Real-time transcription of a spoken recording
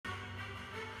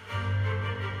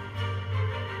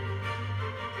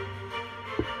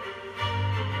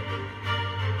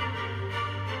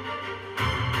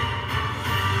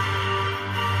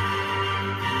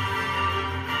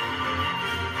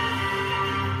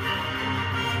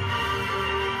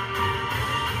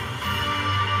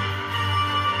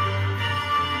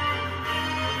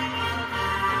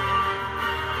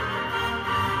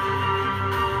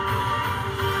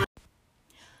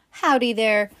Howdy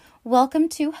there. Welcome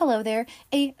to Hello There,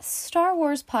 a Star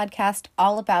Wars podcast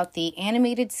all about the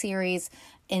animated series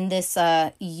in this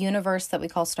universe that we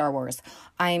call Star Wars.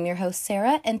 I am your host,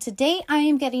 Sarah, and today I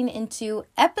am getting into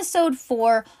episode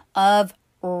 4 of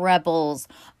Rebels.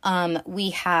 We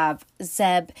have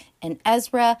Zeb and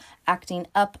Ezra acting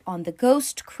up on the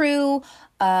Ghost crew.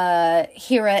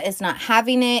 Hera is not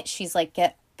having it. She's like,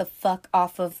 get the fuck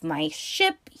off of my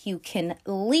ship. You can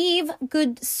leave,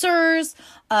 good sirs.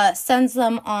 Sends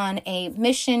them on a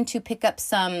mission to pick up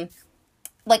some,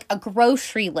 like a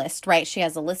grocery list, right? She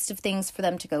has a list of things for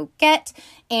them to go get.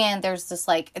 And there's this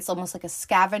like, it's almost like a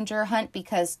scavenger hunt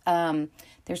because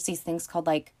there's these things called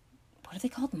like, what are they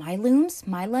called? Mylooms?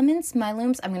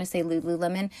 Mylooms? I'm going to say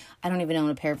Lululemon. I don't even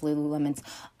own a pair of Lululemons.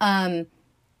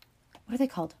 What are they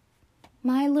called?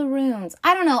 Mylaroons.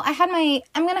 I don't know.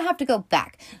 I'm going to have to go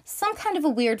back. Some kind of a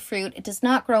weird fruit. It does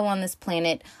not grow on this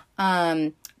planet.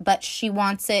 But she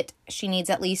wants it. She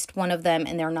needs at least one of them,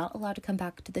 and they're not allowed to come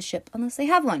back to the ship unless they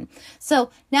have one.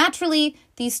 So naturally,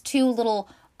 these two little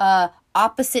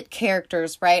opposite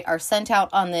characters, right, are sent out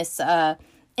on this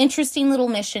interesting little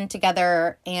mission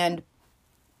together. And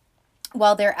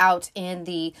while they're out in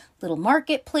the little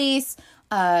marketplace,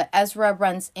 Ezra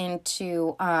runs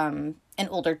into an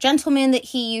older gentleman that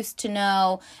he used to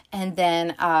know, and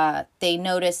then they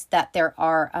notice that there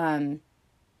are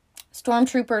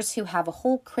stormtroopers who have a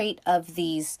whole crate of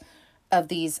these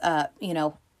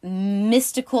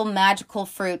mystical, magical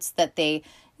fruits that they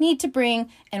need to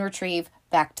bring and retrieve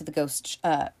back to the Ghost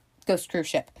crew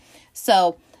ship.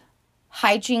 So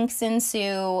hijinks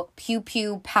ensue, pew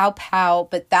pew, pow pow,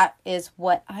 but that is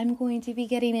what I'm going to be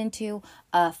getting into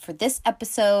for this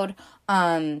episode.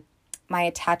 My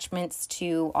attachments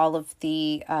to all of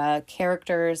the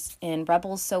characters in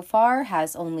Rebels so far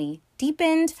has only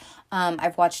deepened.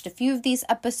 I've watched a few of these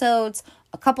episodes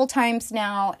a couple times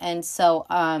now, and so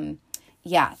the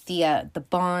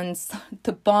bonds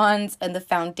and the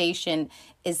foundation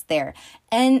is there,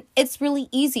 and it's really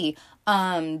easy.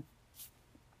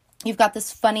 You've got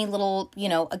this funny little,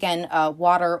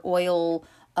 water oil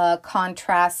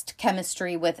contrast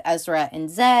chemistry with Ezra and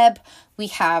Zeb. We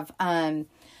have Kanan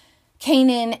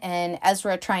and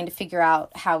Ezra trying to figure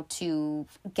out how to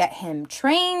get him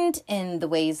trained in the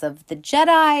ways of the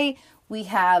Jedi. We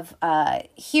have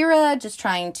Hera just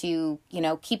trying to,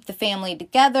 keep the family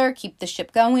together, keep the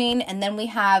ship going. And then we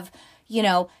have,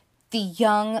 the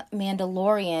young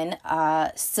Mandalorian,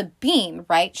 Sabine,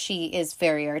 right? She is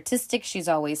very artistic. She's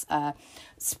always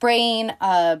spraying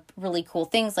really cool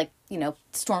things like,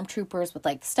 stormtroopers with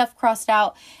like stuff crossed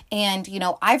out. And,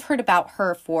 I've heard about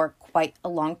her for quite a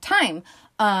long time.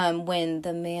 When The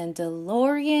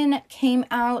Mandalorian came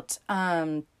out,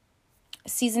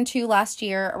 season 2 last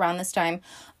year around this time,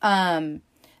 the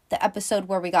episode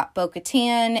where we got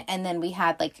Bo-Katan, and then we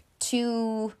had like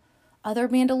 2 other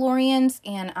Mandalorians,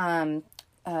 and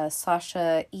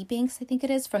Sasha Ebanks, I think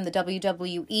it is, from the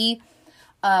WWE,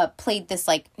 played this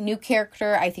like new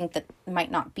character. I think that might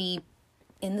not be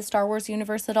in the Star Wars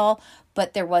universe at all,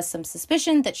 but there was some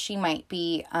suspicion that she might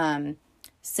be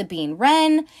Sabine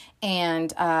Wren, and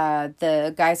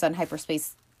the guys on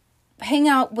Hyperspace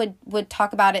Hangout would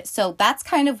talk about it. So that's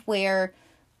kind of where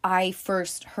I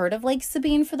first heard of like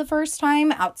Sabine for the first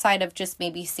time, outside of just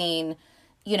maybe seeing,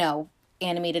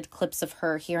 animated clips of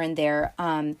her here and there.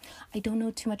 I don't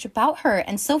know too much about her,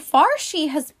 and so far she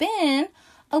has been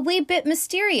a wee bit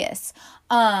mysterious.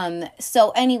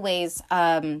 So anyways,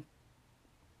 I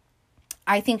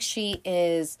think she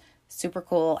is super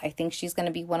cool. I think she's going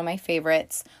to be one of my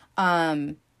favorites.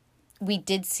 We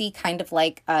did see kind of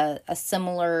like a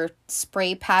similar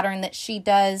spray pattern that she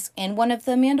does in one of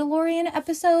the Mandalorian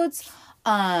episodes.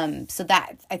 So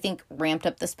that, I think, ramped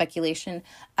up the speculation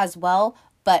as well.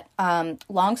 But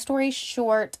long story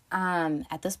short,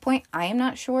 at this point, I am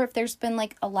not sure if there's been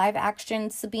like a live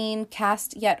action Sabine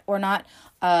cast yet or not.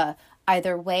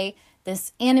 Either way,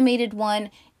 this animated one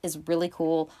is really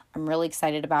cool. I'm really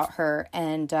excited about her.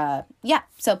 And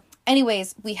so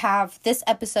anyways, we have this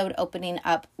episode opening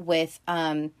up with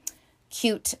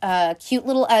cute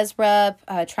little Ezra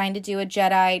trying to do a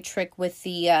Jedi trick with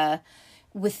the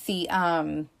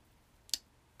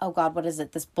oh God, what is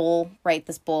it? This bowl, right?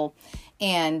 This bowl.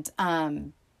 And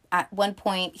at one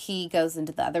point he goes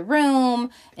into the other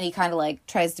room and he kind of like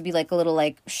tries to be like a little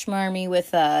like schmarmy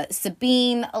with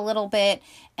Sabine a little bit.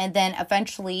 And then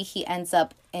eventually he ends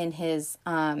up in his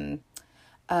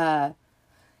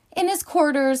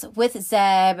quarters with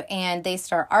Zeb, and they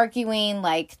start arguing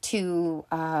like two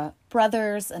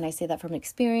brothers. And I say that from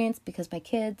experience because my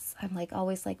kids, I'm like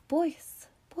always like, boys.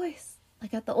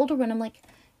 Like at the older one, I'm like,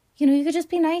 you could just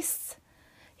be nice.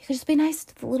 you could just be nice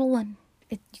to the little one.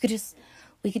 We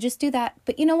could just do that.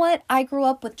 But you know what? I grew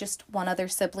up with just one other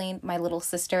sibling, my little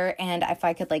sister. And if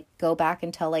I could like go back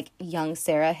and tell like young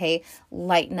Sarah, hey,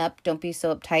 lighten up. Don't be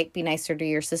so uptight. Be nicer to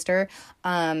your sister.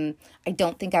 I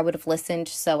don't think I would have listened.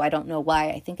 So I don't know why.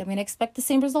 I think I'm going to expect the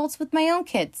same results with my own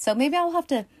kids. So maybe I'll have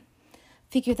to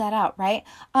figure that out, right?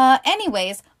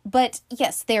 Anyways, but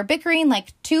yes, they're bickering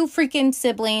like two freaking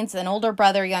siblings, an older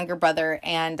brother, younger brother.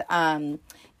 And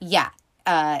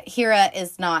Hera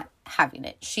is not having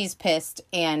it. She's pissed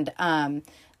and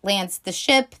lands the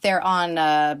ship. They're on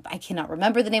I cannot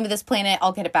remember the name of this planet.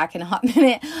 I'll get it back in a hot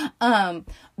minute.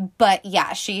 But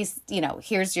yeah, she's,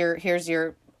 here's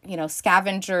your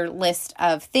scavenger list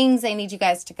of things I need you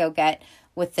guys to go get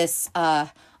with this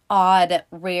odd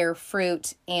rare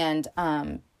fruit. And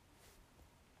I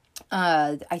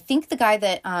think the guy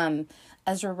that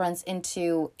Ezra runs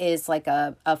into is like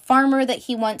a farmer that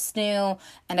he once knew.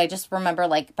 And I just remember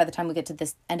like by the time we get to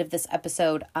this end of this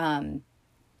episode,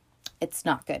 it's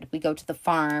not good. We go to the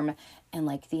farm and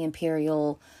like the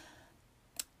Imperial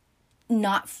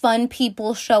not fun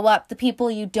people show up. The people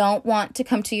you don't want to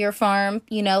come to your farm,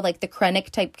 like the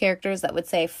Krennic type characters that would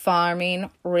say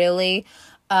farming, really?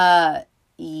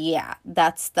 Yeah,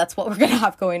 that's what we're going to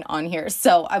have going on here.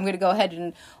 So I'm going to go ahead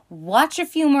and watch a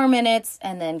few more minutes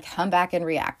and then come back and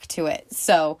react to it.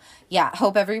 So yeah,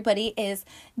 hope everybody is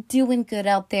doing good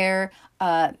out there,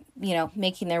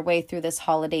 making their way through this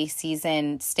holiday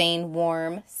season, staying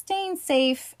warm, staying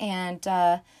safe, and,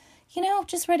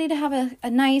 just ready to have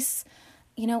a nice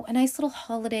little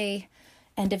holiday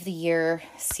end of the year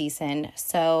season.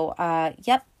 So,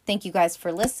 thank you guys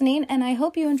for listening, and I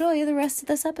hope you enjoy the rest of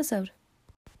this episode.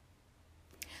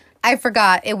 I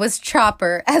forgot, it was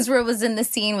Chopper. Ezra was in the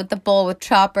scene with the bowl with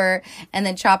Chopper, and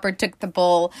then Chopper took the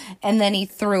bowl, and then he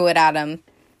threw it at him.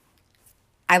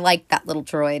 I like that little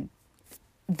droid.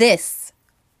 This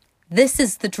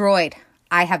is the droid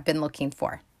I have been looking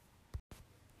for.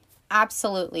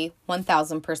 Absolutely,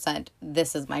 1000%.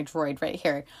 This is my droid right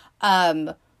here.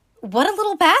 What a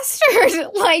little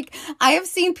bastard. Like, I have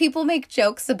seen people make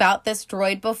jokes about this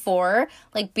droid before,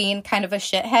 like being kind of a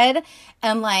shithead,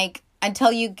 and like,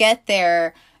 until you get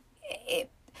there,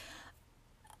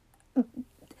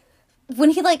 when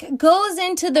he like goes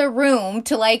into the room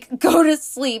to like go to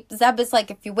sleep, Zeb is like,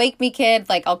 if you wake me, kid,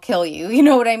 like I'll kill you. You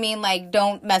know what I mean? Like,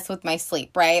 don't mess with my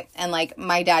sleep, right? And like,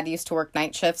 my dad used to work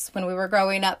night shifts when we were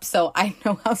growing up, so I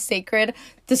know how sacred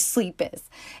the sleep is.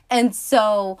 And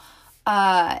so,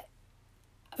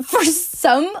 for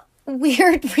some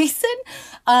weird reason,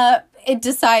 it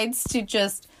decides to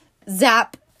just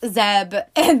zap Zeb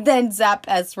and then zap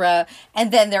Ezra,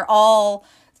 and then they're all,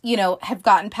 have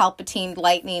gotten Palpatine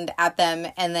lightninged at them,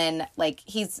 and then like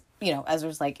he's,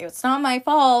 Ezra's like, it's not my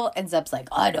fault, and Zeb's like,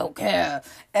 I don't care,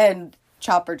 and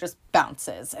Chopper just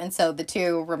bounces, and so the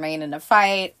two remain in a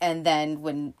fight, and then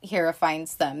when Hera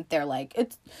finds them, they're like,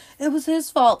 it was his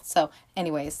fault. So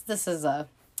anyways, this is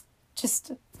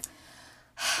just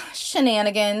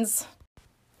shenanigans.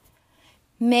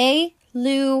 Mei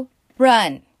Lu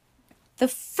Run. The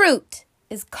fruit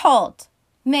is called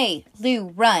Mei Lu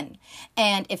Run.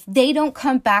 And if they don't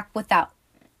come back without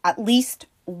at least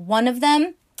one of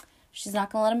them, she's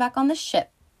not going to let them back on the ship.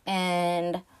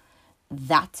 And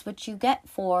that's what you get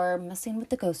for messing with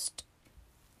the ghost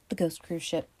cruise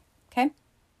ship. Okay?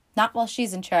 Not while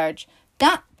she's in charge.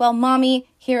 Not while Mommy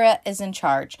Hera is in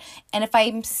charge. And if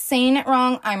I'm saying it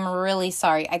wrong, I'm really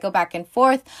sorry. I go back and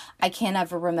forth. I can't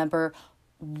ever remember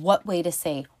what way to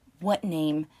say what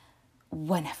name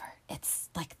whenever. It's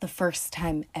like the first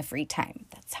time every time.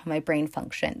 That's how my brain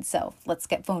functions. So let's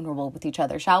get vulnerable with each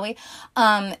other, shall we?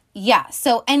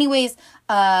 So anyways,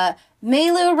 Mei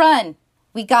Lu Run.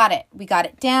 We got it. We got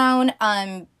it down.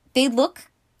 They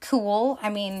look cool. I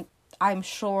mean, I'm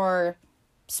sure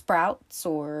Sprouts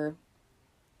or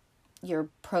your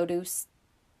produce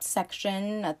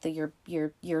section at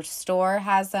your store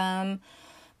has them.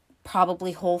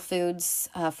 Probably Whole Foods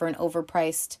for an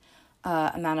overpriced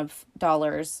amount of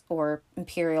dollars, or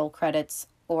Imperial credits,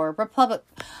 or Republic.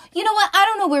 You know what? I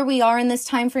don't know where we are in this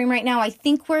time frame right now. I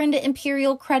think we're into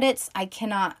Imperial credits. I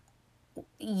cannot.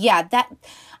 Yeah,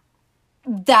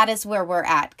 that is where we're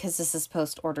at, because this is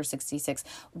post Order 66.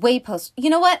 Way post.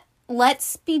 You know what?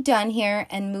 Let's be done here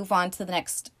and move on to the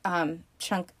next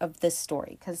chunk of this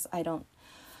story, because I don't.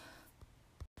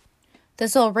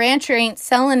 This old rancher ain't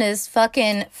selling his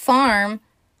fucking farm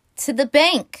to the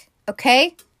bank,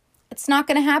 okay? It's not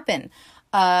going to happen.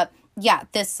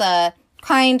 This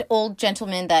kind old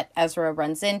gentleman that Ezra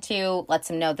runs into lets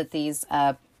him know that these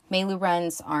Mei Lu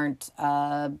runs aren't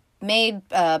made,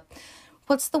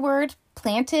 what's the word?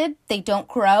 Planted. They don't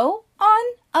grow on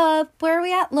where are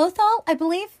we at? Lothal, I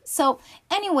believe. So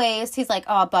anyways, he's like,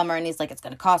 oh, bummer. And he's like, it's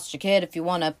going to cost you, kid, if you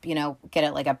want to, get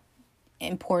it like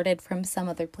imported from some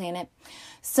other planet.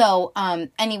 So,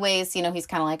 anyways, he's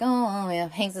kind of like, oh, yeah,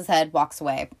 hangs his head, walks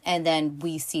away. And then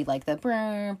we see like the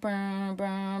brr, brr,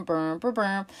 brr, brr, brr,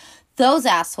 brr. Those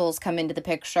assholes come into the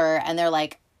picture and they're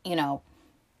like,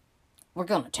 we're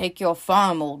going to take your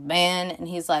farm, old man. And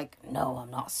he's like, no,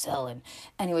 I'm not selling.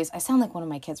 Anyways, I sound like one of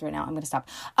my kids right now. I'm going to stop.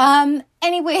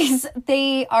 Anyways,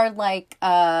 they are like,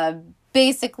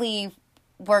 basically,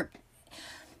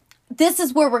 this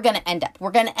is where we're going to end up.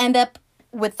 We're going to end up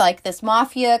with like this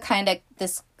mafia kind of,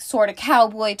 this sort of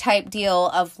cowboy type deal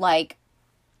of like,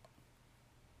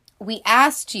 we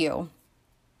asked you,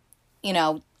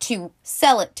 to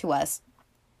sell it to us.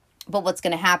 But what's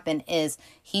going to happen is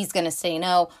he's going to say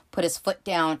no, put his foot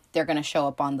down. They're going to show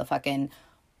up on the fucking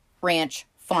ranch,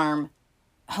 farm,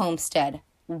 homestead,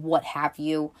 what have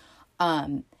you.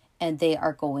 And they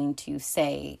are going to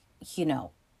say,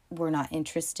 we're not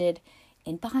interested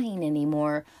in buying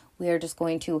anymore. We are just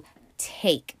going to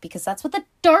take, because that's what the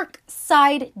dark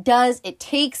side does. It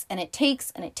takes and it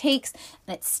takes and it takes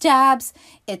and it stabs.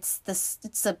 It's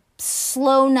a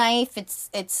slow knife.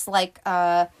 It's like,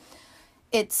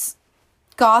 it's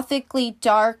gothically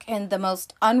dark in the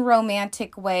most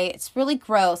unromantic way. It's really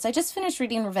gross. I just finished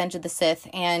reading Revenge of the Sith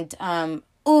and,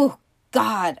 oh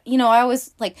God, I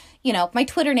always like, my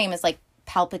Twitter name is like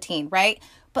Palpatine, right?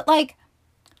 But like,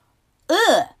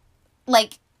 ugh,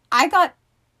 like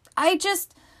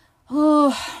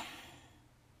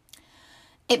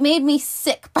it made me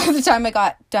sick by the time I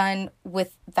got done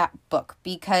with that book,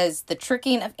 because the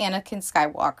tricking of Anakin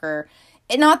Skywalker,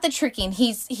 not the tricking,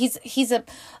 it's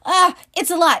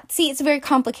a lot. See, it's very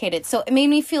complicated. So it made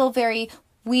me feel very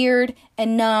weird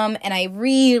and numb. And I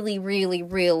really, really,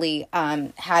 really,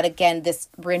 had again, this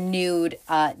renewed,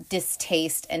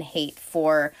 distaste and hate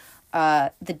for,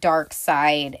 the dark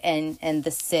side and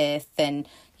the Sith. And,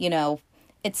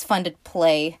 it's fun to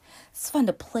play. It's fun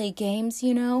to play games,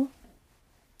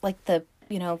 like the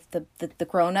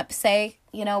grown-ups say,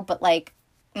 but like,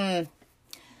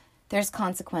 there's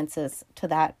consequences to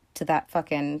that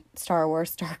fucking Star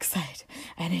Wars dark side,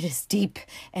 and it is deep,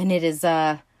 and it is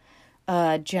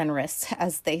generous,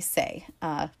 as they say,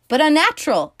 but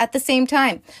unnatural at the same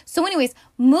time. So anyways,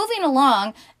 moving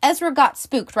along, Ezra got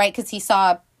spooked, right? Because he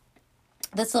saw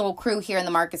this little crew here in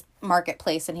the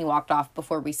marketplace, and he walked off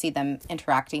before we see them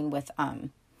interacting with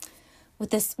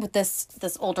this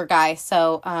older guy.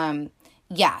 So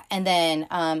yeah, and then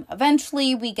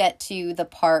eventually we get to the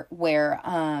part where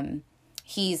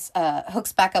he's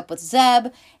hooks back up with Zeb,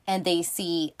 and they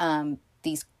see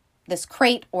this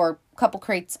crate or couple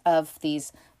crates of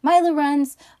these Milo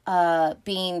runs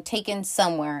being taken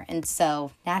somewhere, and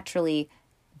so naturally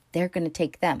they're going to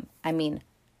take them. I mean,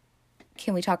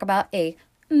 can we talk about a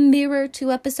mirror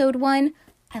to episode 1?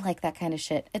 I like that kind of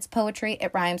shit. It's poetry,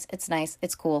 it rhymes, it's nice,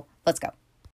 it's cool. Let's go.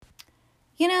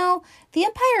 The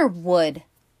Empire would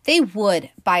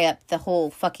buy up the whole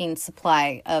fucking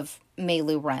supply of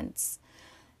Melu runs.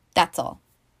 That's all.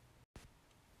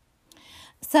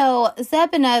 So Zeb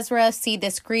and Ezra see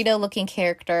this Greedo-looking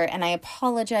character, and I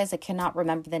apologize, I cannot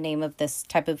remember the name of this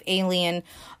type of alien.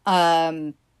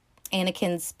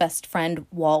 Anakin's best friend,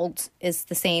 Wald, is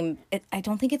the same. I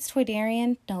don't think it's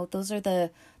Toydarian. No, those are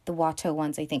the Watto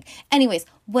ones, I think. Anyways,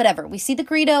 whatever. We see the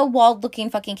Greedo, Wald-looking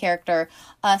fucking character.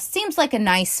 Seems like a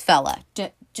nice fella.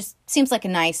 Just seems like a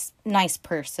nice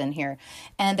person here.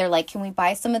 And they're like, can we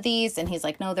buy some of these? And he's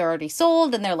like, no, they're already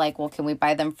sold. And they're like, well, can we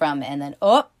buy them from? And then,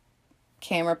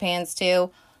 camera pans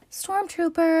to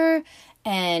Stormtrooper.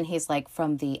 And he's like,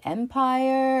 from the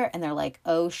Empire. And they're like,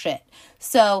 oh shit.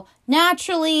 So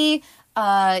naturally,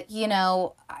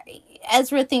 Ezra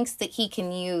thinks that he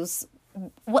can use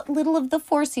what little of the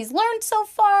Force he's learned so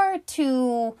far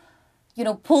to,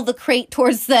 pull the crate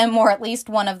towards them, or at least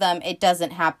one of them. It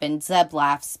doesn't happen. Zeb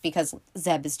laughs because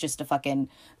Zeb is just a fucking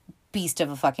beast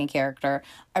of a fucking character.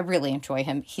 I really enjoy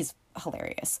him. He's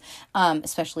hilarious.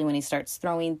 Especially when he starts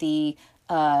throwing the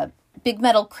big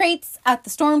metal crates at the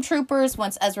stormtroopers.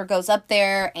 Once Ezra goes up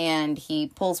there and he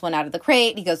pulls one out of the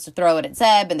crate, he goes to throw it at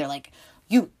Zeb, and they're like,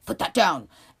 you put that down.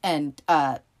 And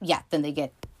then they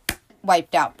get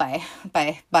wiped out by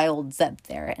old Zeb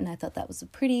there. And I thought that was a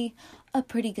pretty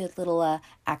good little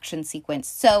action sequence.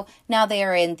 So now they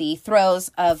are in the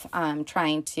throes of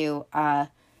trying to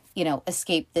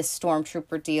escape this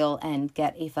stormtrooper deal and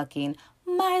get a fucking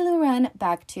Milo run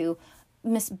back to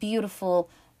Miss Beautiful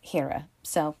Hera.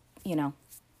 So,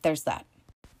 there's that.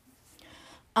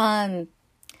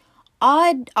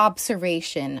 Odd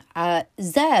observation.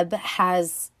 Zeb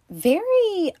has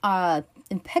very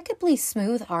impeccably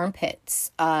smooth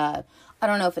armpits. I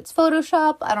don't know if it's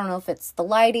Photoshop. I don't know if it's the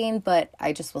lighting, but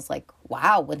I just was like,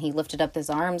 wow, when he lifted up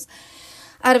his arms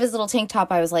out of his little tank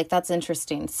top, I was like, that's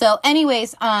interesting. So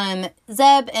anyways,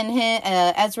 Zeb and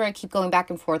Ezra keep going back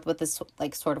and forth with this,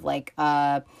 like, sort of like,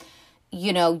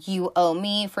 you owe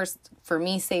me for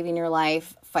me saving your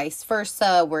life, vice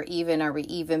versa. We're even. Are we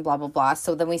even? Blah, blah, blah.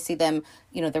 So then we see them,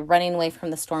 they're running away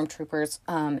from the stormtroopers.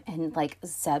 And like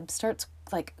Zeb starts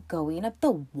like going up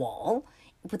the wall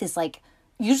with this, like,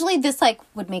 usually this like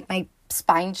would make my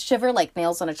spine shiver, like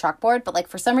nails on a chalkboard. But like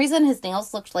for some reason his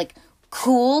nails looked like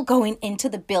cool going into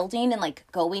the building and like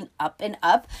going up and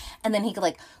up. And then he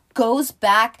like goes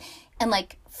back and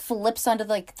like flips onto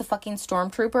like the fucking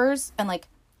stormtroopers, and like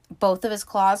both of his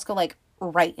claws go like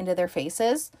right into their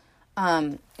faces.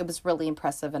 It was really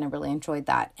impressive and I really enjoyed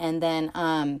that. And then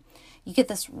you get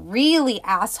this really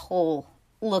asshole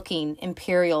looking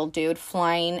Imperial dude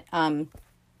flying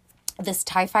this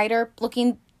TIE fighter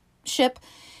looking ship.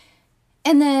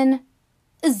 And then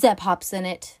Zeb hops in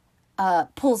it,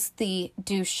 pulls the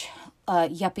douche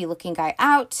yuppie looking guy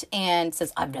out and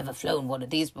says, I've never flown one of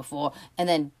these before, and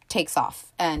then takes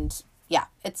off. And yeah,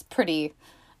 it's pretty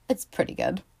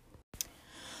good.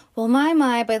 Well,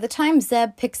 my, by the time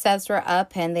Zeb picks Ezra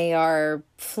up and they are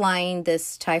flying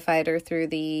this TIE fighter through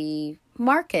the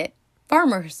market,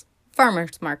 farmer's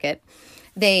market,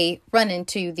 they run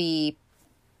into the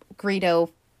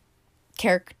Greedo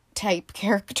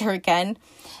character again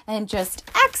and just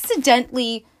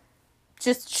accidentally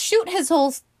just shoot his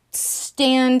whole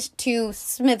stand to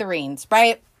smithereens,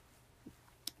 right?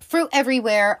 Fruit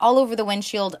everywhere, all over the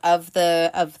windshield of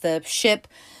the ship.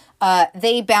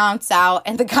 They bounce out,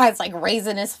 and the guy's like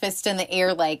raising his fist in the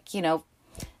air like,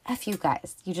 F you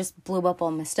guys, you just blew up all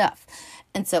my stuff.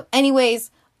 And so anyways,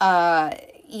 by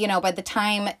the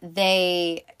time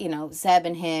they, Zeb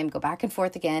and him go back and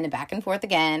forth again,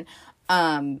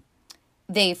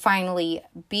 they finally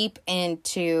beep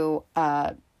into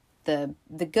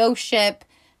the ghost ship.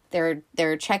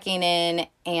 They're checking in,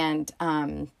 and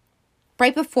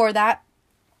right before that,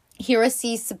 Hera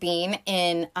sees Sabine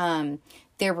in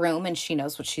their room, and she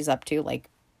knows what she's up to, like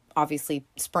obviously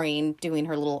spraying, doing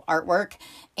her little artwork,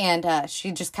 and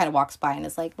she just kind of walks by and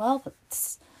is like, well,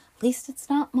 at least it's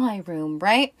not my room,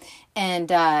 right? And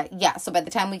so by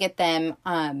the time we get them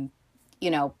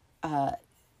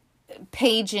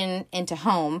paging into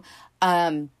home,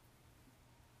 Kanan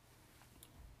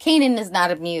is not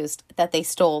amused that they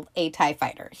stole a TIE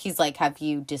fighter. He's like, have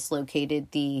you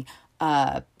dislocated the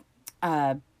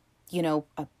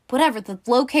whatever, the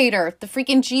locator, the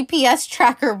freaking GPS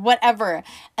tracker, whatever.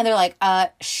 And they're like,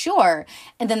 sure.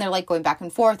 And then they're like going back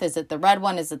and forth. Is it the red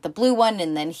one? Is it the blue one?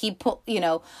 And then he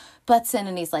butts in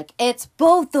and he's like, it's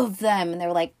both of them. And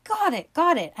they're like, got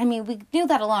it. I mean, we knew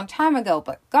that a long time ago,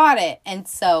 but got it. And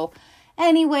so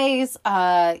anyways,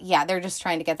 they're just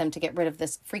trying to get them to get rid of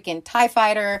this freaking TIE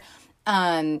fighter.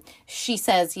 She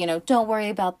says, don't worry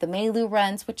about the Melu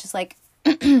runs, which is like,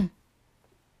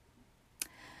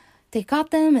 they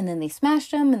got them, and then they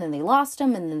smashed them, and then they lost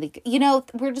them, and then they,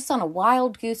 we're just on a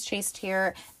wild goose chase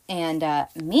here. And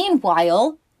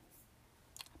meanwhile,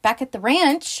 back at the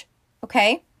ranch,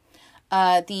 okay,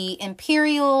 the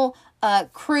Imperial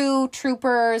crew,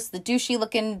 troopers, the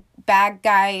douchey-looking bag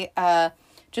guy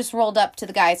just rolled up to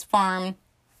the guy's farm,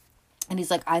 and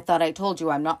he's like, I thought I told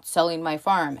you I'm not selling my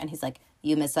farm. And he's like,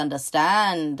 you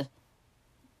misunderstand.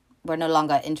 We're no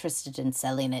longer interested in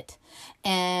selling it.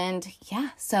 And yeah,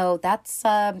 so that's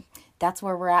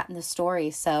where we're at in the story.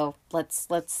 So let's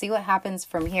see what happens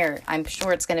from here. I'm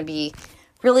sure it's going to be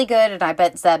really good. And I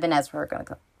bet Zeb and Ezra are going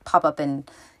to pop up and,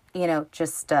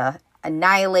 just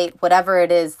annihilate whatever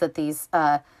it is that these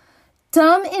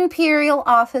dumb Imperial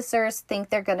officers think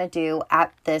they're going to do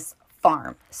at this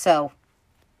farm. So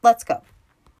let's go.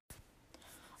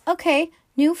 Okay,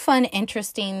 new, fun,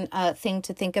 interesting thing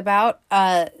to think about.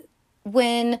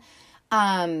 When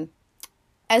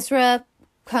Ezra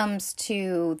comes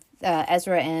to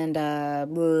Ezra and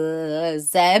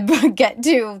Zeb get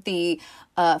to the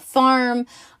farm,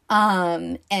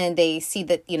 and they see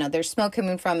that there's smoke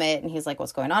coming from it, and he's like,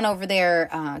 what's going on over there?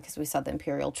 Because we saw the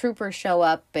Imperial troopers show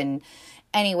up. And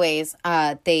anyways,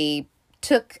 they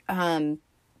took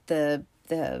the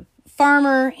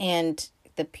farmer and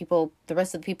the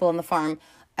rest of the people on the farm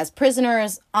as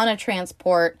prisoners on a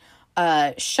transport.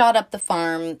 Shot up the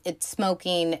farm. It's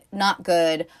smoking, not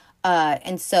good.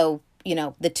 And so,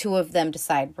 the two of them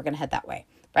decide we're going to head that way.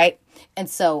 Right. And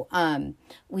so,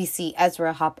 we see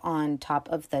Ezra hop on top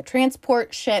of the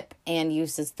transport ship and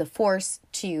uses the Force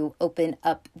to open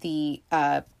up the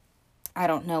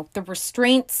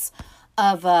restraints,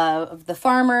 of the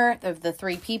farmer, of the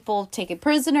 3 people taken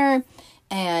prisoner.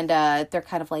 And they're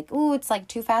kind of like, ooh, it's like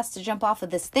too fast to jump off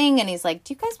of this thing. And he's like,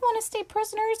 do you guys want to stay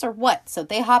prisoners or what? So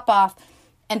they hop off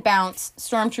and bounce.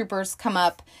 Stormtroopers come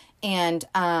up, and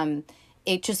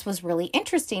it just was really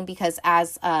interesting because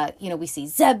as, we see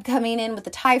Zeb coming in with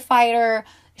the TIE fighter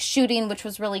shooting, which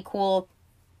was really cool.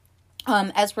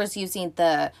 Ezra's using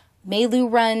the Melu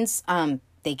runs.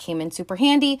 They came in super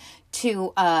handy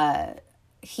to,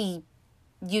 he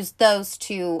used those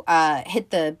to hit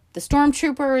the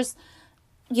stormtroopers.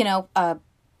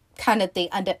 Kind of they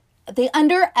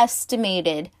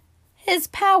underestimated his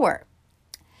power.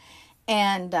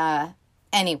 And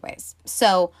anyways,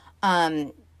 so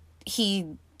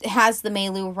he has the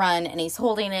Melu run, and he's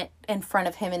holding it in front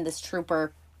of him and this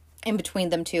trooper in between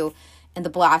them two and the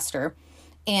blaster.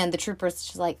 And the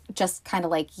trooper's just kind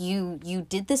of like, you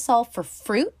did this all for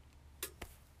fruit?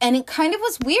 And it kind of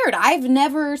was weird. I've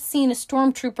never seen a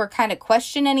stormtrooper kind of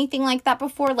question anything like that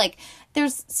before. Like,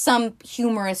 there's some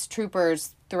humorous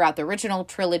troopers throughout the original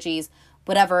trilogies,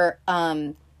 whatever.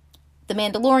 The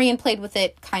Mandalorian played with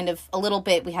it kind of a little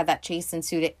bit. We had that Jason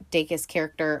Sudeikis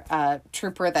character,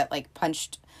 trooper that, like,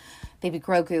 punched Baby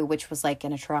Grogu, which was, like,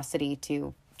 an atrocity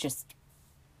to just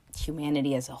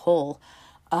humanity as a whole.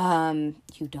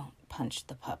 You don't punch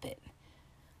the puppet.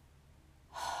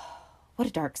 What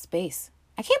a dark space.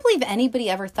 I can't believe anybody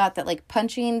ever thought that, like,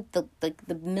 punching the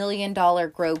 $1 million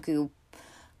Grogu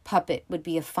puppet would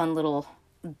be a fun little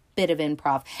bit of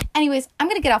improv. Anyways, I'm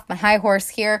going to get off my high horse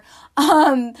here.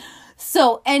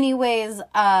 So anyways,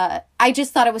 I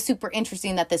just thought it was super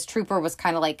interesting that this trooper was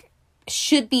kind of like,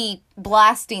 should be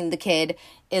blasting the kid,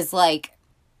 is like,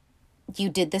 you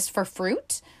did this for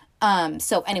fruit?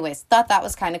 So anyways, thought that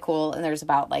was kind of cool. And there's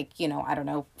about, like, I don't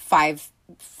know,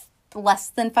 less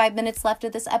than 5 minutes left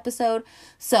of this episode.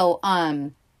 So,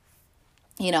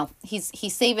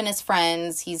 he's saving his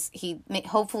friends.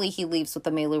 Hopefully he leaves with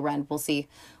the Melu run. We'll see.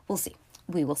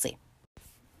 We will see.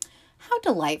 How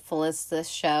delightful is this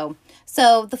show?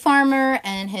 So the farmer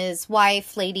and his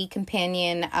wife, lady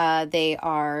companion, they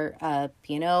are,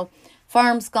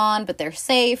 farm's gone, but they're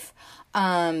safe.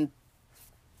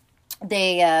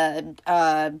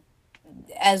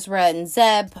 Ezra and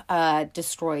Zeb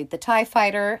destroyed the TIE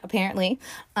fighter, apparently.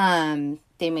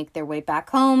 They make their way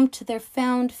back home to their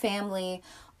found family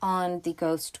on the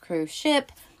Ghost cruise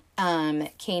ship.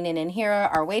 Kanan and Hera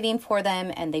are waiting for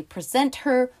them, and they present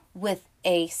her with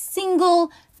a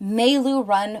single Melu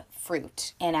run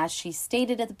fruit. And as she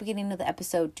stated at the beginning of the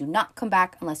episode, do not come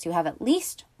back unless you have at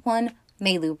least one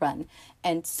Melu run.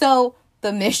 And so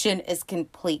the mission is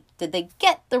complete. Did they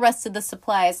get the rest of the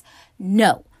supplies?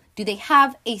 No. Do they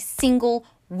have a single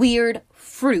weird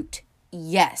fruit?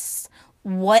 Yes.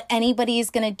 What anybody is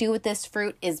going to do with this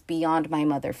fruit is beyond my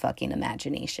motherfucking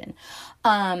imagination.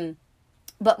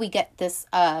 But we get this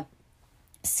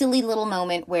silly little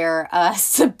moment where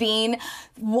Sabine,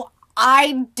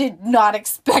 I did not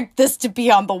expect this to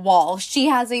be on the wall. She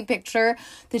has a picture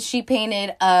that she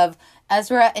painted of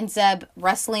Ezra and Zeb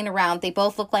wrestling around. They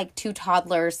both look like 2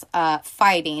 toddlers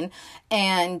fighting.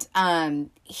 And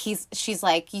she's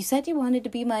like, you said you wanted to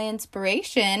be my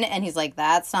inspiration. And he's like,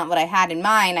 that's not what I had in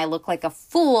mind. I look like a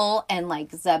fool. And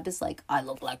like Zeb is like, I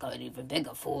look like an even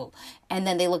bigger fool. And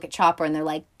then they look at Chopper and they're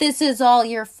like, this is all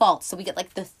your fault. So we get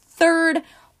like the third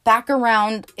back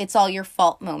around, it's all your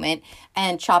fault moment.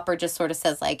 And Chopper just sort of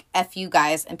says like, F you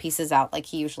guys, and pieces out like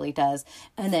he usually does.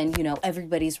 And then,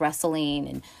 everybody's wrestling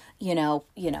and,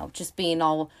 just being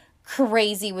all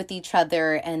crazy with each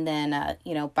other. And then,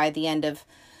 by the end of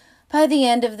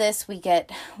this, we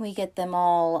get them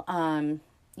all,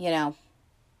 we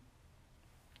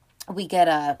get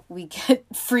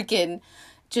freaking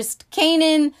just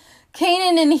Kanan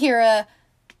and Hera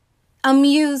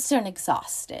amused and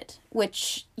exhausted,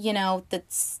 which,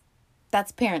 that's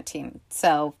parenting.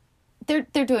 So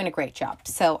they're doing a great job.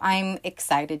 So I'm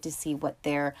excited to see what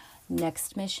their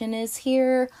next mission is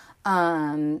here.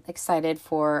 Excited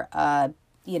for,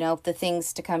 the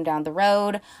things to come down the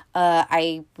road.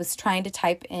 I was trying to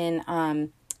type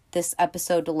in, this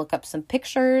episode to look up some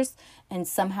pictures, and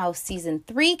somehow season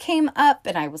 3 came up,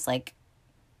 and I was like,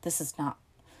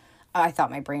 I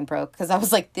thought my brain broke, because I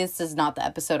was like, this is not the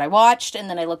episode I watched. And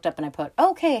then I looked up and I put,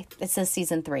 okay, it says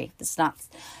season 3. It's not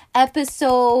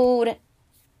episode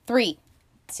 3,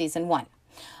 season 1.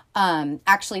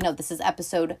 Actually, no, this is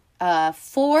episode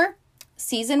 4,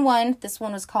 season 1. This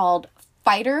one was called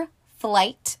Fighter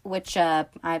Flight, which,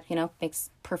 makes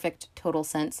perfect, total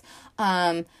sense.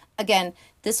 Again,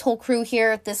 this whole crew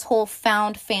here, this whole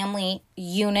found family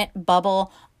unit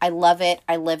bubble, I love it.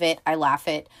 I live it. I laugh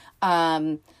it.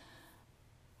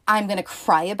 I'm going to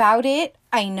cry about it.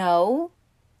 I know,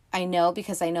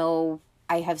 because I know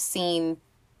I have seen,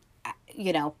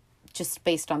 just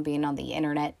based on being on the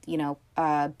internet,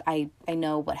 I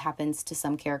know what happens to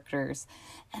some characters,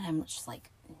 and I'm just like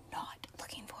not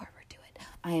looking forward to it.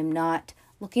 I am not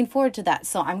looking forward to that.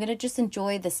 So I'm going to just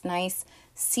enjoy this nice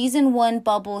season 1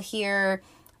 bubble here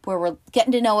where we're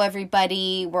getting to know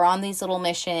everybody. We're on these little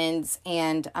missions,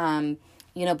 and,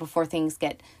 before things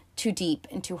get too deep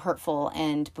and too hurtful,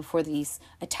 and before these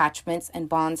attachments and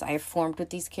bonds I have formed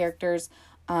with these characters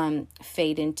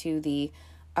fade into the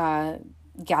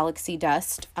galaxy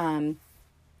dust. I'm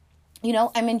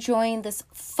enjoying this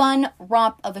fun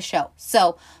romp of a show.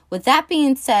 So with that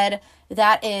being said,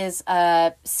 that is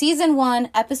season 1,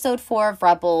 episode 4 of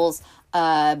Rebels,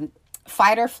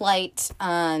 fight or flight,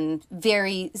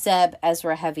 very Zeb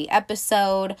Ezra heavy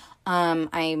episode.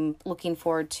 I'm looking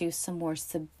forward to some more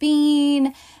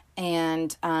Sabine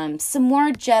and some more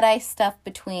Jedi stuff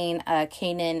between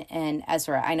Kanan and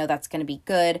Ezra. I know that's going to be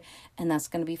good, and that's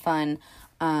going to be fun,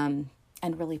 and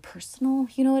really personal.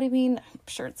 You know what I mean? I'm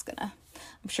sure it's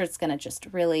gonna just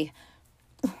really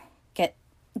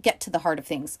get to the heart of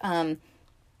things.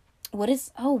 What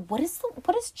does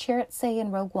Chirrut say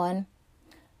in Rogue One?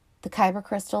 The Kyber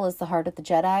crystal is the heart of the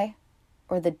Jedi,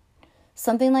 or the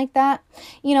something like that.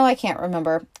 I can't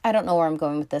remember. I don't know where I'm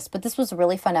going with this, but this was a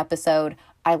really fun episode.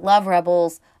 I love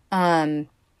Rebels. I'm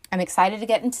excited to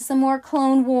get into some more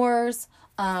Clone Wars.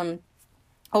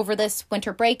 Over this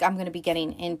winter break, I'm going to be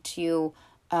getting into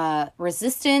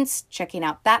Resistance, checking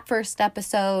out that first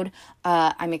episode.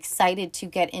 I'm excited to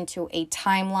get into a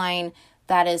timeline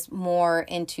that is more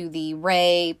into the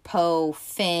Rey, Poe,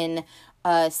 Finn,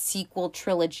 sequel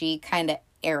trilogy kind of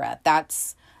era.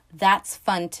 That's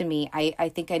fun to me. I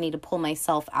think I need to pull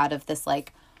myself out of this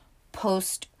like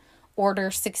post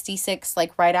Order 66,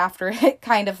 like right after it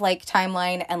kind of like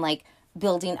timeline, and like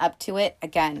building up to it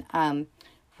again.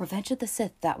 Revenge of the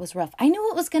Sith, that was rough. I knew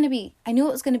it was going to be.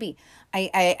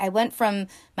 I went from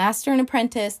Master and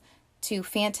Apprentice to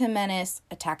Phantom Menace,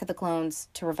 Attack of the Clones,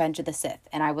 to Revenge of the Sith.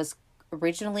 And I was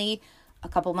originally, a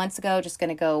couple months ago, just going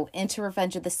to go into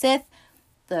Revenge of the Sith.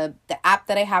 The app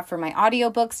that I have for my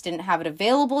audiobooks didn't have it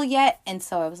available yet. And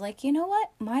so I was like, you know what?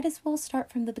 Might as well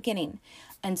start from the beginning.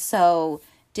 And so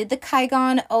did the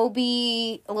Qui-Gon,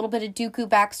 Obi, a little bit of Dooku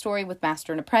backstory with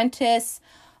Master and Apprentice.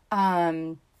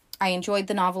 I enjoyed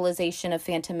the novelization of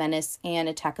Phantom Menace and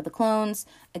Attack of the Clones.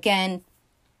 Again,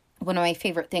 one of my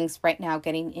favorite things right now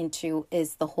getting into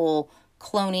is the whole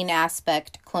cloning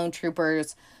aspect, clone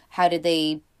troopers. How did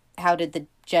the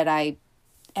Jedi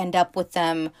end up with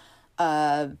them?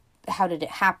 How did it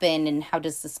happen? And how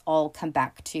does this all come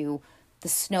back to the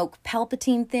Snoke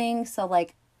Palpatine thing? So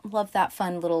like, love that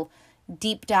fun little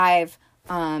deep dive.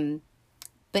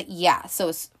 But yeah, so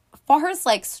as far as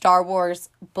like Star Wars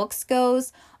books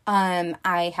goes,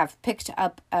 I have picked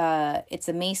up, it's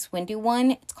a Mace Windu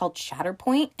one. It's called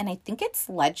Shatterpoint, and I think it's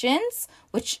Legends,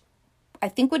 which I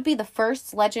think would be the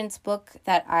first Legends book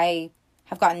that I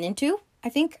have gotten into, I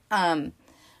think, in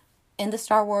the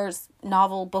Star Wars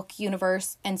novel book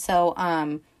universe. And so,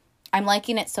 I'm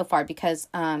liking it so far because,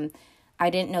 I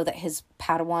didn't know that his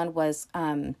Padawan was,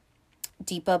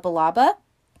 Deepa Billaba,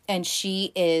 and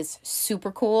she is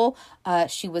super cool.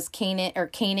 She was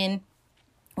Kanan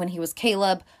when he was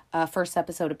Caleb. First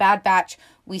episode of Bad Batch,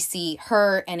 we see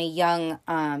her and a young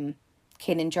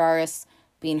Kanan Jarrus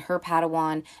being her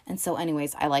Padawan. And so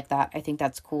anyways, I like that. I think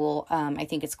that's cool. I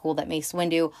think it's cool that Mace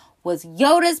Windu was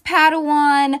Yoda's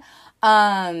Padawan.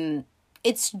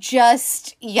 It's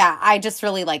just, yeah, I just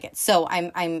really like it. So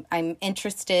I'm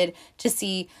interested to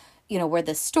see, where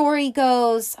the story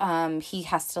goes. He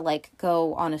has to like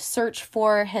go on a search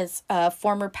for his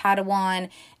former Padawan,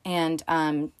 and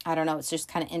I don't know, it's just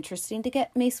kind of interesting to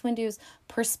get Mace Windu's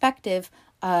perspective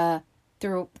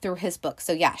through his book.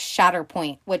 So yeah,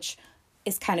 Shatterpoint, which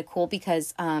is kind of cool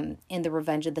because in the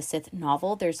Revenge of the Sith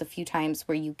novel, there's a few times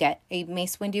where you get a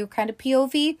Mace Windu kind of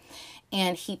POV,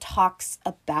 and he talks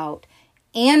about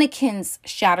Anakin's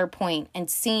Shatterpoint and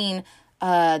seeing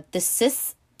the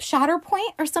Sith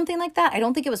Shatterpoint or something like that. I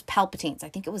don't think it was Palpatine's. I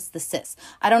think it was the Sith.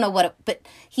 I don't know but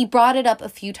he brought it up a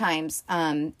few times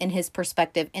in his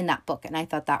perspective in that book, and I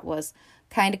thought that was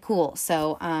kind of cool.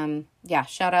 So yeah,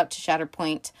 shout out to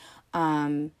Shatterpoint.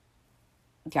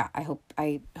 Yeah, I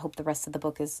hope the rest of the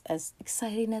book is as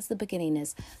exciting as the beginning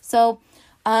is. So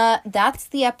that's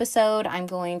the episode. I'm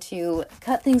going to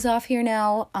cut things off here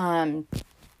now.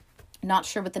 Not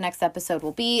sure what the next episode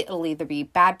will be. It'll either be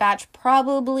Bad Batch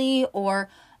probably, or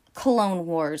Clone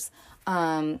Wars.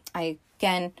 I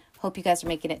again hope you guys are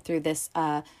making it through this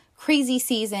crazy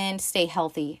season. Stay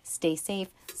healthy, stay safe,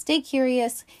 stay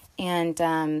curious. And,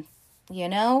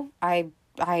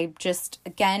 I just,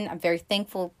 again, I'm very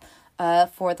thankful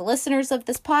for the listeners of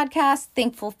this podcast,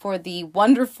 thankful for the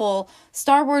wonderful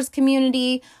Star Wars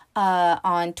community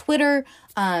on Twitter.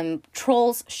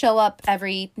 Trolls show up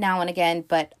every now and again,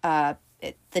 but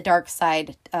the dark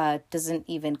side doesn't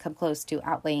even come close to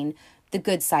outweighing the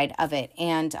good side of it.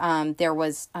 And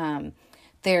there's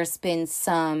been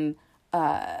some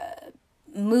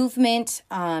movement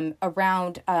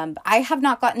around I have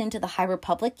not gotten into the High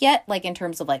Republic yet, like in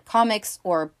terms of like comics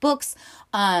or books.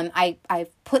 I've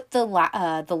put the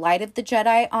Light of the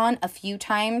Jedi on a few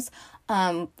times,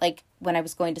 like when I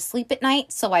was going to sleep at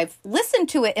night, so I've listened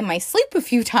to it in my sleep a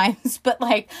few times, but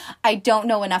like I don't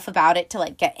know enough about it to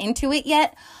like get into it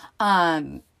yet.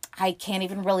 I can't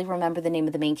even really remember the name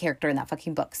of the main character in that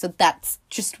fucking book. So that's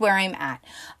just where I'm at.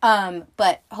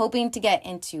 But hoping to get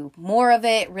into more of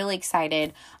it. Really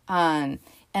excited. And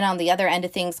on the other end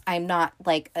of things, I'm not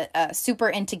like super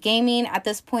into gaming at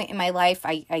this point in my life.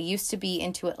 I used to be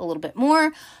into it a little bit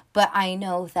more, but I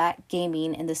know that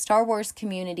gaming in the Star Wars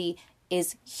community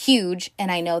is huge.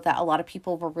 And I know that a lot of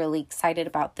people were really excited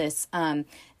about this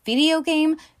video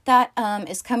game that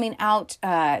is coming out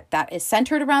that is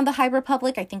centered around the High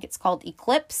Republic. I think it's called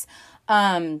Eclipse.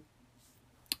 But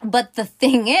the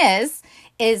thing is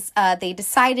they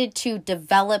decided to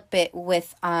develop it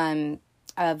with a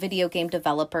video game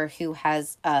developer who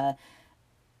has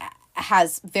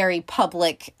very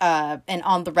public and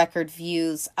on the record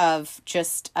views of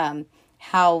just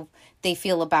how they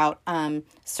feel about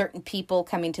certain people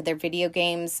coming to their video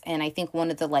games. And I think one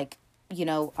of the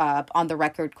on the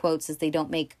record quotes is they don't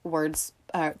make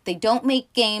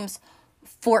games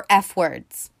for F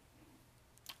words.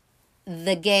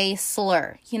 The gay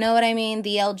slur. You know what I mean?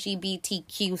 The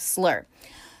LGBTQ slur.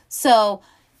 So,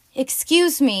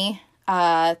 excuse me,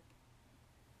 no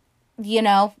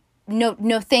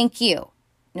thank you.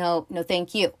 No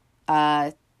thank you.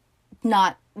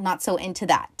 Not so into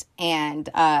that. And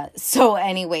so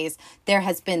anyways, there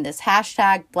has been this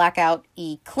hashtag Blackout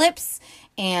Eclipse,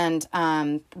 and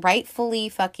rightfully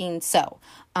fucking so.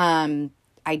 I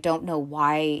don't know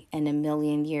why in a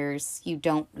million years you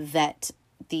don't vet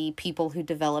the people who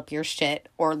develop your shit,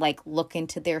 or like look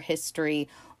into their history,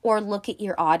 or look at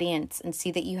your audience and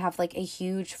see that you have like a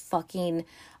huge fucking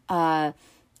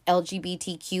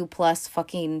LGBTQ plus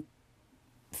fucking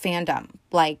fandom.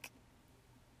 Like,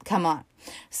 come on.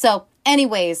 So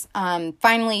anyways,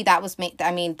 finally that was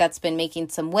that's been making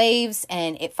some waves,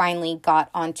 and it finally got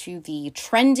onto the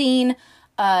trending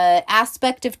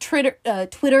aspect of Twitter, the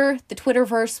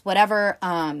Twitterverse, whatever.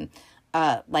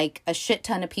 Like a shit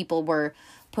ton of people were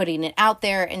putting it out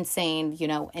there and saying,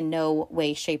 in no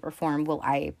way, shape, or form will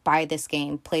I buy this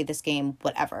game, play this game,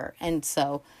 whatever. And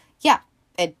so, yeah,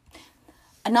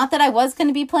 not that I was going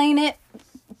to be playing it,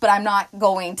 but I'm not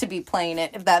going to be playing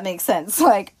it, if that makes sense.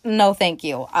 Like, no, thank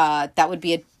you. That would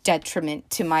be a detriment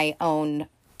to my own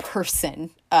person,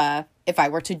 if I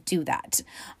were to do that.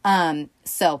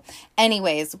 So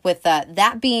anyways, with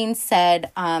that being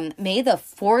said, may the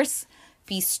Force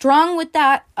be strong with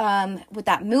that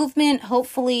movement.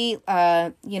 Hopefully,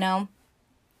 they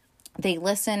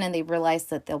listen and they realize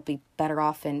that they'll be better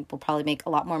off and will probably make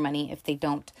a lot more money if they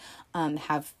don't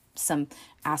have some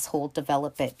asshole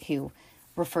develop it who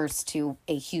refers to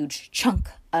a huge chunk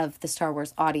of the Star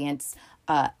Wars audience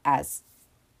as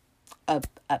a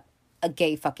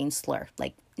gay fucking slur.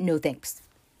 Like, no thanks.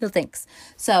 No thanks.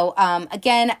 So,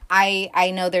 again,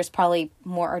 I know there's probably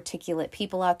more articulate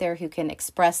people out there who can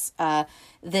express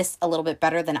this a little bit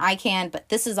better than I can, but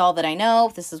this is all that I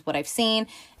know. This is what I've seen.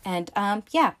 And,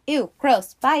 yeah, ew,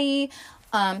 gross, bye.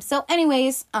 So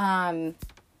anyways, happy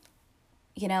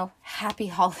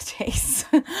holidays.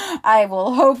 I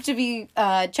will hope to be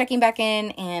checking back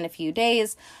in a few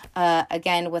days,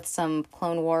 again, with some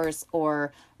Clone Wars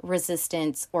or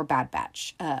Resistance or Bad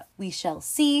Batch. We shall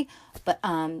see. But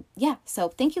yeah, so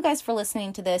thank you guys for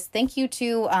listening to this. Thank you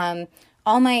to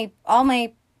all my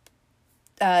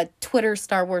Twitter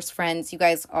Star Wars friends. You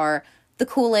guys are the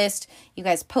coolest. You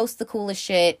guys post the coolest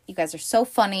shit. You guys are so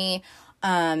funny,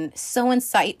 so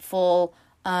insightful.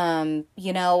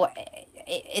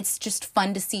 It's just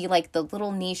fun to see like the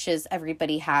little niches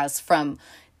everybody has, from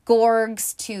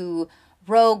Gorgs to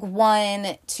Rogue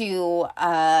One to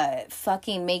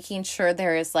fucking making sure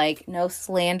there is like no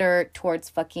slander towards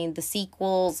fucking the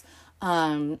sequels.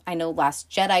 I know Last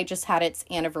Jedi just had its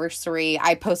anniversary.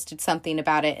 I posted something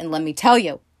about it, and let me tell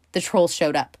you, the trolls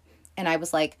showed up. And I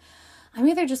was like, I'm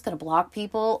either just going to block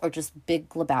people or just Big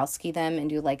Lebowski them and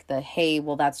do like the, hey,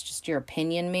 well, that's just your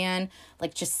opinion, man.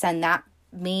 Like, just send that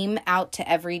meme out to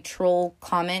every troll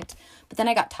comment. But then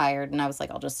I got tired and I was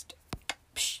like, I'll just,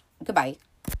 goodbye.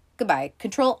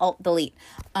 Control, Alt, Delete.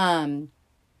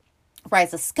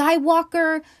 Rise of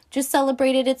Skywalker just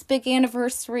celebrated its big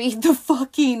anniversary. The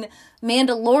fucking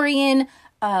Mandalorian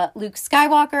Luke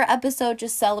Skywalker episode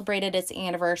just celebrated its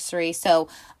anniversary. So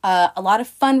a lot of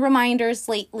fun reminders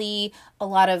lately, a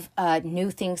lot of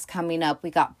new things coming up. We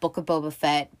got Book of Boba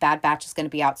Fett, Bad Batch is going to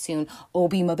be out soon.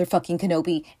 Obi motherfucking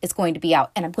Kenobi is going to be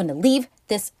out. And I'm going to leave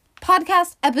this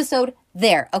podcast episode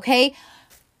there, okay?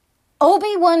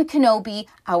 Obi-Wan Kenobi,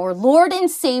 our Lord and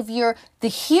Savior, the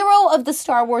hero of the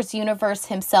Star Wars universe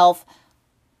himself,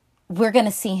 we're going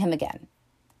to see him again.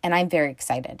 And I'm very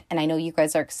excited. And I know you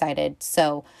guys are excited.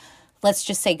 So let's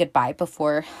just say goodbye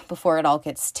before it all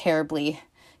gets terribly,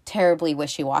 terribly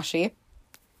wishy-washy.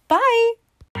 Bye.